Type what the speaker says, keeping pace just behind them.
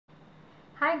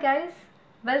Hi guys,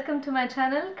 welcome to my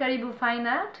channel Karibu Fine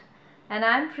Art, and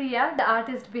I'm Priya, the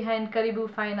artist behind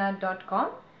karibufineart.com.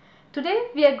 Today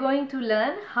we are going to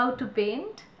learn how to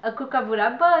paint a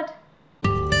Kookaburra bird.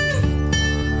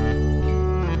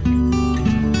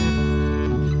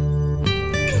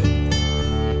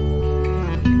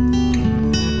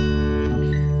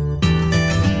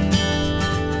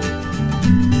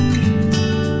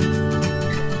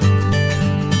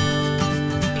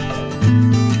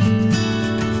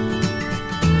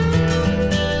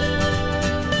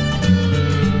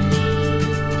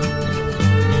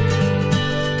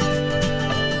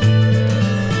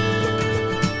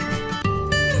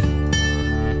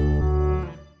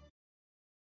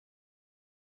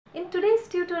 In today's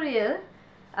tutorial,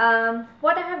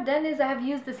 what I have done is I have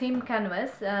used the same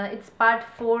canvas. It's part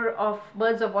 4 of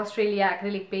Birds of Australia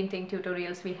acrylic painting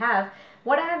tutorials we have.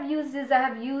 What I have used is I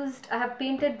have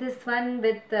painted this one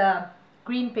with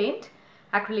green paint,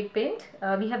 acrylic paint.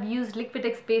 We have used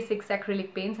Liquitex Basics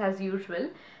acrylic paints as usual,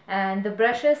 and the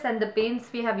brushes and the paints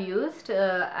we have used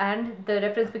and the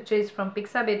reference picture is from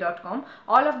pixabay.com.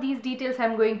 All of these details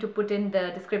I'm going to put in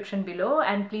the description below,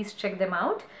 and please check them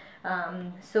out.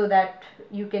 So that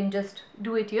you can just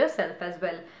do it yourself as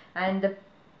well. And the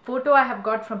photo I have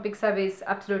got from Pixabay is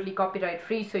absolutely copyright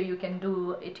free, so you can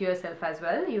do it yourself as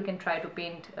well. You can try to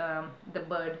paint the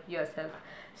bird yourself.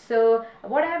 So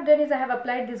what I have done is I have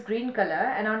applied this green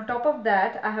color, and on top of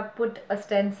that I have put a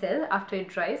stencil after it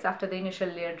dries, after the initial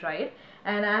layer dried,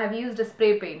 and I have used a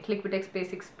spray paint, Liquitex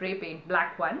Basic spray paint,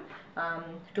 black one,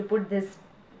 to put this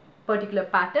particular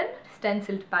pattern,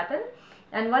 stenciled pattern.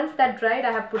 And once that dried,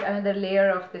 I have put another layer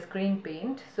of this green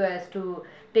paint so as to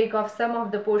take off some of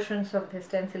the portions of the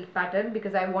stenciled pattern,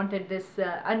 because I wanted this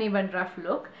uneven rough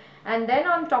look. And then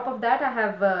on top of that I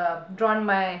have drawn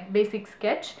my basic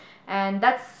sketch, and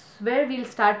that's where we'll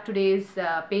start today's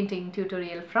painting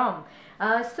tutorial from.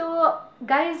 So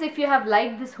guys, if you have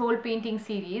liked this whole painting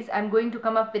series, I'm going to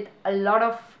come up with a lot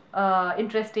of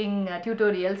interesting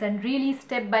tutorials and really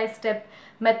step-by-step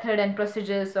method and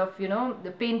procedures of, you know,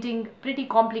 the painting pretty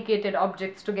complicated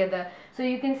objects together. So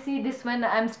you can see this one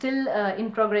I'm still in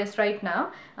progress right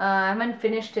now. I haven't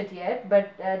finished it yet,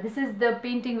 but this is the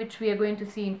painting which we are going to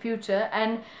see in future,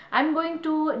 and I'm going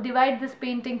to divide this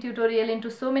painting tutorial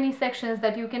into so many sections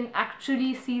that you can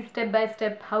actually see step by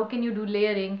step how can you do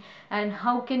layering and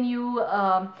how can you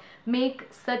make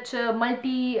such a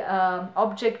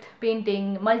multi-object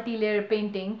painting, multi-layer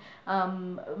painting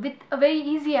with a very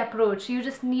easy approach. You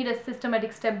just need a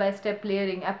systematic step-by-step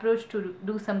layering approach to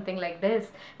do something like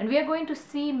this, and we are going to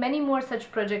see many more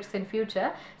such projects in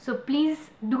future. So please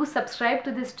do subscribe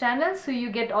to this channel so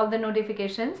you get all the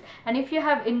notifications, and if you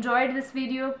have enjoyed this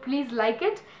video, please like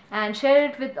it and share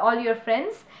it with all your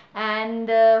friends, and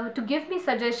to give me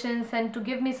suggestions and to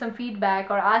give me some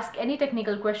feedback or ask any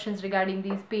technical questions regarding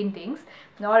these paintings,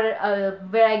 or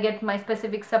where I get my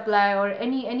specific supply or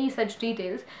any such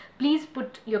details, please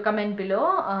put your comment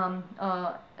below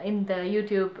in the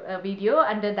YouTube video.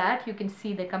 Under that you can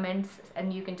see the comments,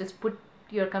 and you can just put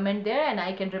your comment there and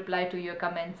I can reply to your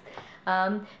comments.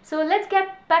 So let's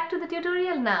get back to the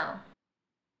tutorial now.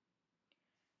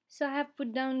 So I have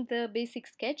put down the basic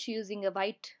sketch using a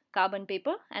white carbon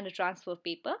paper and a transfer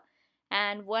paper,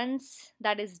 and once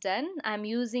that is done, I'm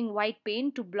using white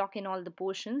paint to block in all the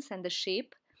portions and the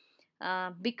shape,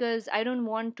 because I don't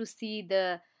want to see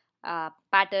the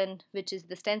pattern, which is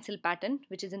the stencil pattern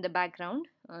which is in the background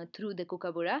through the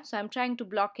Kookaburra. So I'm trying to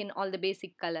block in all the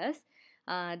basic colors.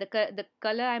 The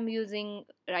color I'm using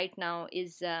right now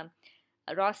is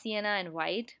raw sienna and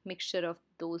white, mixture of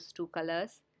those two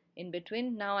colors in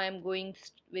between. Now I'm going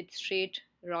with straight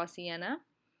raw sienna,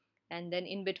 and then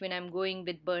in between I'm going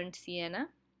with burnt sienna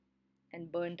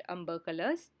and burnt umber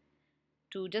colors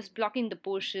to just block in the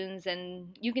portions.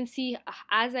 And you can see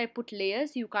as I put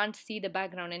layers, you can't see the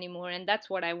background anymore, and that's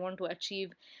what I want to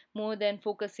achieve more than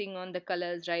focusing on the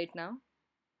colors right now.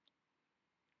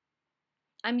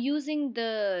 I'm using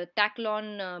the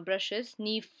Papillon brushes,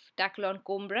 NEEF Papillon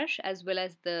comb brush, as well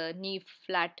as the NEEF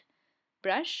flat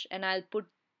brush, and I'll put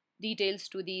details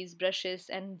to these brushes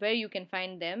and where you can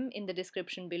find them in the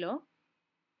description below.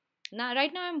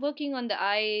 Right now I'm working on the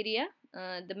eye area.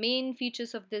 The main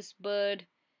features of this bird,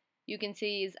 you can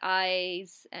see, is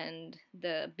eyes and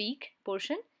the beak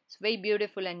portion. It's very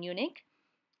beautiful and unique.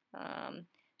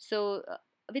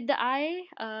 With the eye,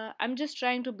 I'm just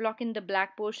trying to block in the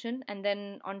black portion, and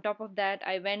then on top of that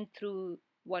I went through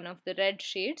one of the red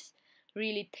shades,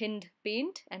 really thinned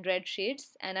paint and red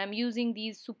shades, and I'm using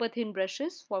these super thin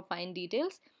brushes for fine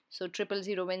details. So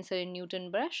 000 Winsor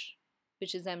Newton brush,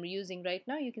 which is I'm using right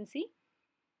now, you can see.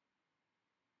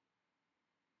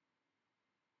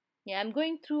 Yeah, I'm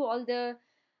going through all the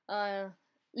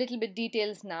little bit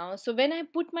details now. So when I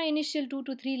put my initial 2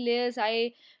 to 3 layers,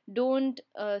 I don't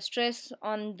stress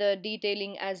on the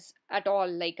detailing as at all.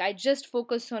 Like I just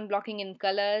focus on blocking in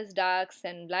colors, darks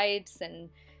and lights. And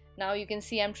now you can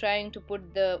see I'm trying to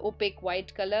put the opaque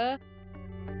white color.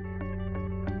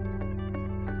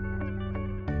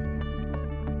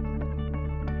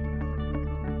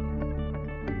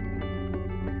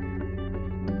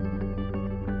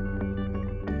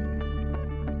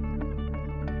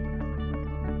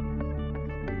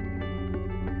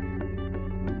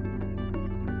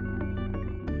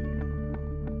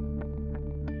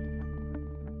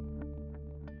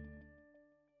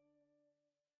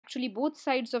 Actually both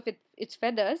sides of its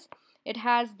feathers, it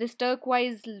has this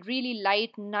turquoise, really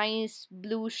light, nice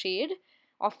blue shade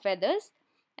of feathers.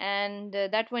 And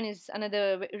that one is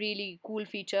another really cool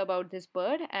feature about this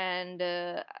bird. And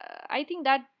I think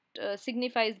that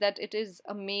signifies that it is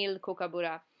a male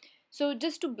Kookaburra. So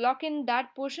just to block in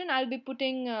that portion, I'll be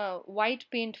putting white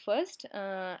paint first,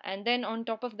 and then on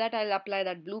top of that I'll apply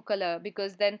that blue color,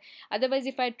 because then otherwise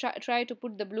if I try to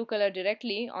put the blue color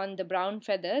directly on the brown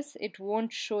feathers, it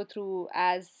won't show through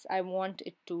as I want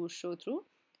it to show through.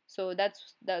 So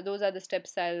those are the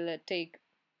steps I'll take.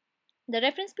 The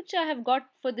reference picture I have got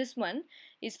for this one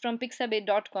is from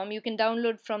pixabay.com. You can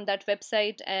download from that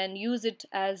website and use it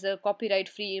as a copyright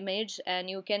free image, and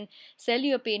you can sell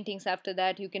your paintings after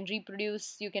that. You can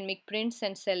reproduce, you can make prints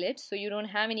and sell it, so you don't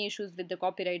have any issues with the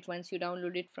copyright once you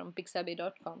download it from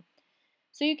pixabay.com.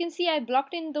 So you can see I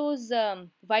blocked in those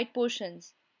white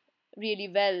portions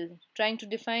really well, trying to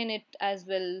define it as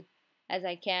well as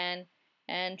I can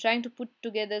and trying to put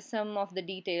together some of the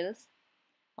details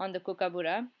on the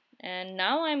Kookaburra. And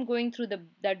now I'm going through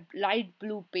that light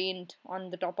blue paint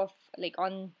on the top of, like,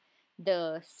 on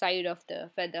the side of the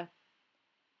feather,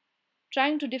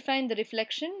 trying to define the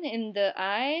reflection in the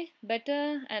eye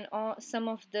better and some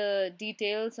of the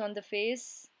details on the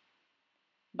face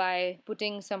by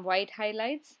putting some white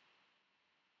highlights.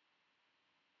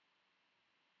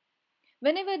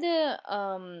 Whenever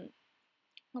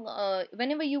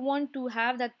whenever you want to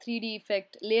have that 3D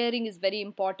effect, layering is very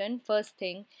important, first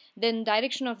thing. Then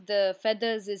direction of the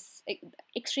feathers is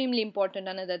extremely important,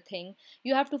 another thing.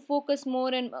 You have to focus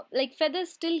more, and like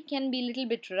feathers still can be a little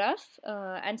bit rough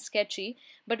and sketchy,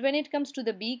 but when it comes to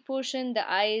the beak portion,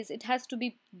 the eyes, it has to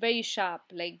be very sharp.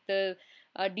 Like the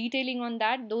detailing on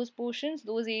those portions,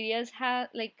 those areas have,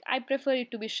 like, I prefer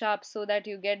it to be sharp so that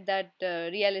you get that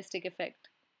realistic effect.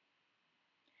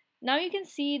 Now you can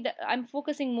see that I'm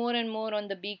focusing more and more on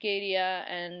the beak area,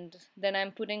 and then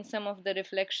I'm putting some of the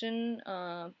reflection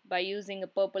by using a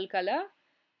purple color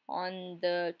on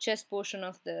the chest portion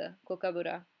of the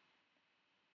Kookaburra.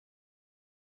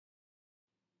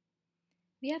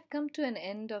 We have come to an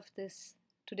end of this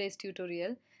today's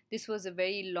tutorial. This was a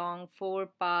very long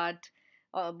 4-part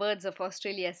Birds of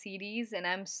Australia series, and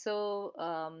I'm so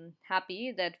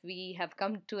happy that we have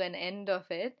come to an end of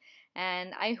it.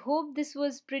 And I hope this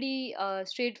was pretty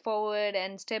straightforward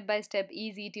and step-by-step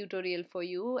easy tutorial for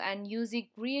you, and using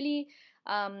really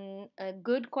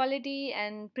good quality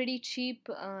and pretty cheap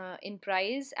in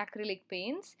price acrylic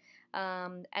paints.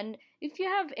 And if you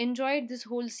have enjoyed this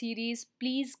whole series,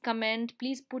 please comment,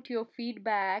 please put your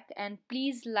feedback, and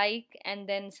please like and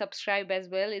then subscribe as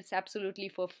well. It's absolutely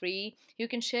for free. You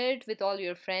can share it with all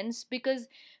your friends, because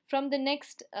from the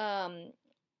next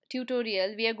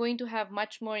tutorial we are going to have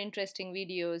much more interesting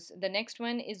videos. The next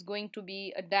one is going to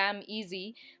be a damn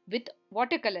easy with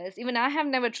watercolors. Even I have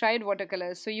never tried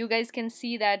watercolors, so you guys can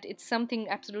see that it's something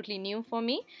absolutely new for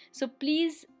me. So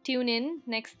please tune in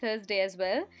next Thursday as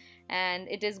well, and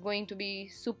it is going to be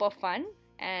super fun,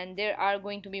 and there are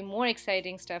going to be more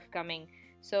exciting stuff coming.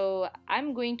 So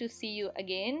I'm going to see you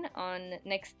again on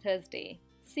next Thursday.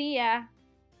 See ya!